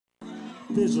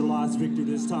Visualize victory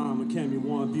this time, a cameo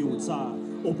one view inside.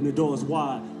 Open the doors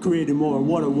wide, creating more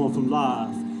what I want from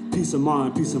life. Peace of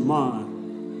mind, peace of mind.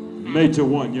 Major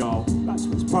one, y'all. That's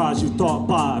what surprise you thought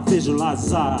by. Visualize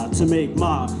inside to make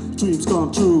my dreams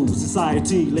come true.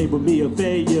 Society label me a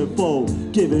failure for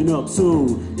giving up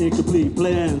soon. Incomplete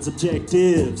plans,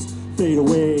 objectives fade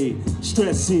away.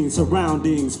 Stressing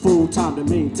surroundings, full time to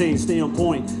maintain. Stay on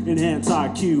point, enhance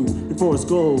IQ, enforce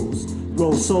goals.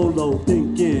 Roll solo,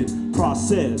 thinking,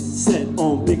 process, set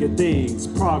on bigger things.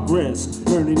 Progress,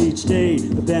 learning each day,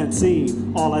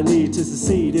 advancing. All I need to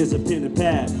succeed is a pen and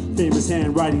pad. Famous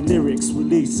handwriting lyrics,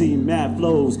 releasing mad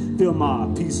flows. Feel my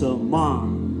peace of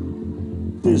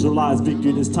mind. Visualize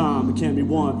victory this time, it can't be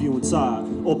one view inside.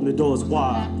 Open the doors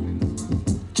wide.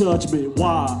 Judgment,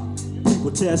 why?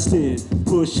 People testing,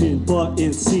 pushing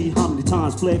buttons, see how many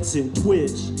times flexing,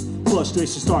 twitch.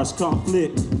 Frustration starts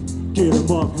conflict. Get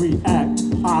 'em up, react.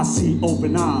 I see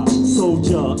open eyes.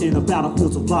 Soldier in a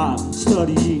battlefield of life.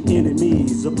 Studying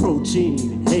enemies,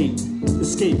 approaching hate.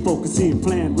 Escape, focusing,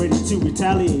 plan, ready to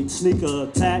retaliate. Sneaker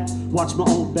attack, watch my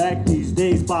own back these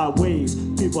days by ways.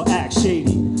 People act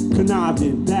shady,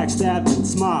 conniving, backstabbing,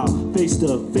 smile, face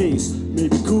to face.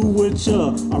 Maybe cool with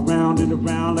ya, around and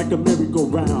around like a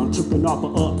merry-go-round. Tripping off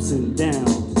of ups and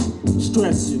downs.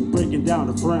 Stressing, breaking down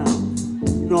a frown.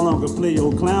 No longer play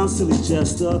old clown, silly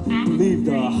jester. Believe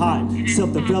the hype,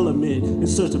 self-development, in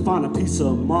search to find a peace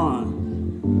of mind.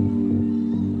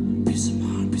 Peace of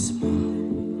mind, peace of mind.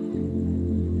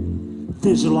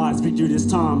 Visualize victory this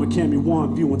time, a cameo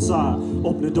one view inside.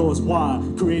 Open the doors wide,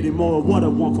 creating more of what I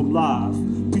want from life.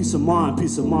 Peace of mind,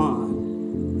 peace of mind.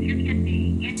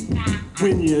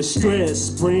 When you're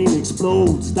stressed, brain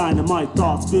explodes. Dynamite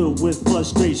thoughts filled with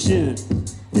frustration.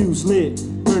 Fuse lit,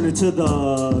 burning to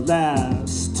the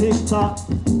last. Tick-tock,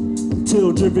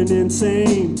 till driven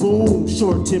insane. Boom,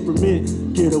 short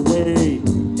temperament, get away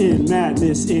in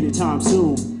madness anytime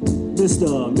soon.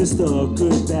 Mr.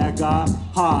 Good Bad Guy,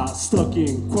 high, stuck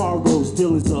in quarrels,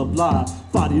 dealings of lie.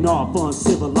 Fighting off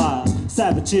uncivilized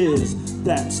savages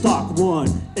that stalk one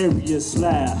area's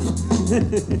laugh.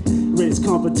 Raise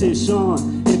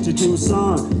competition, introduce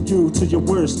on you to your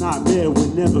worst nightmare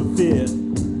will never fear.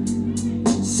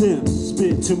 Simps,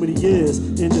 spent too many years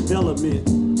in development,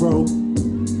 bro.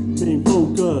 Main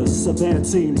focus,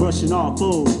 advancing, brushing off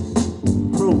foes.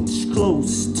 Approach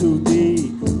close to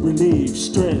the relief,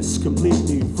 stress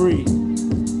completely free.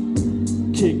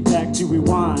 Kick back to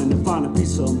rewind and find a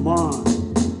peace of mind.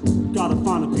 Gotta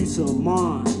find a peace of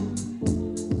mind.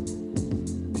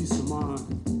 Peace of mind.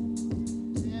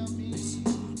 Peace of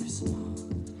mind, peace of mind.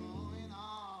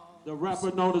 The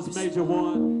rapper known as Major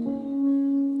One.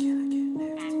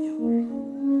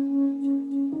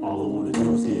 All I wanna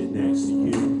do is get next to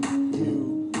you.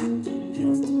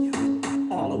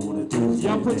 All I wanna do is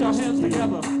y'all put your hands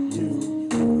together.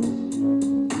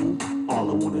 All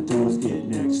I wanna do is get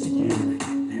next to you.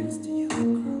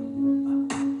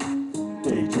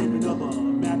 Daydreaming of a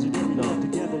imaginary love,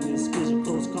 togetherness, vision,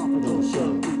 close, confidence,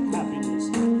 love, happiness,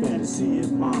 fantasy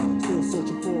in mind. Still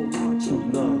searching for one true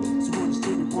love. Someone to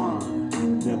steer me wine.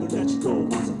 Never let you go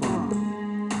once I find.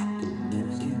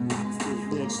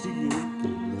 Next to you.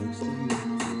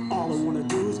 All I wanna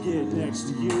do is get next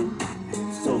to you.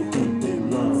 So deep in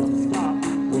love, stop,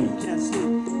 we can't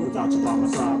sleep without you by my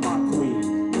side, my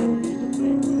queen. No need to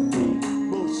play with me.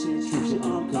 Motion, treat you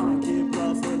unkind, give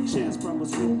love a chance,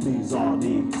 promise will please all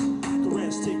needs.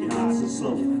 Caress, taking nice and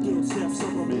slow, little steps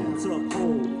of romance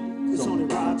uphold. It's only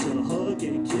right to hug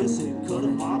and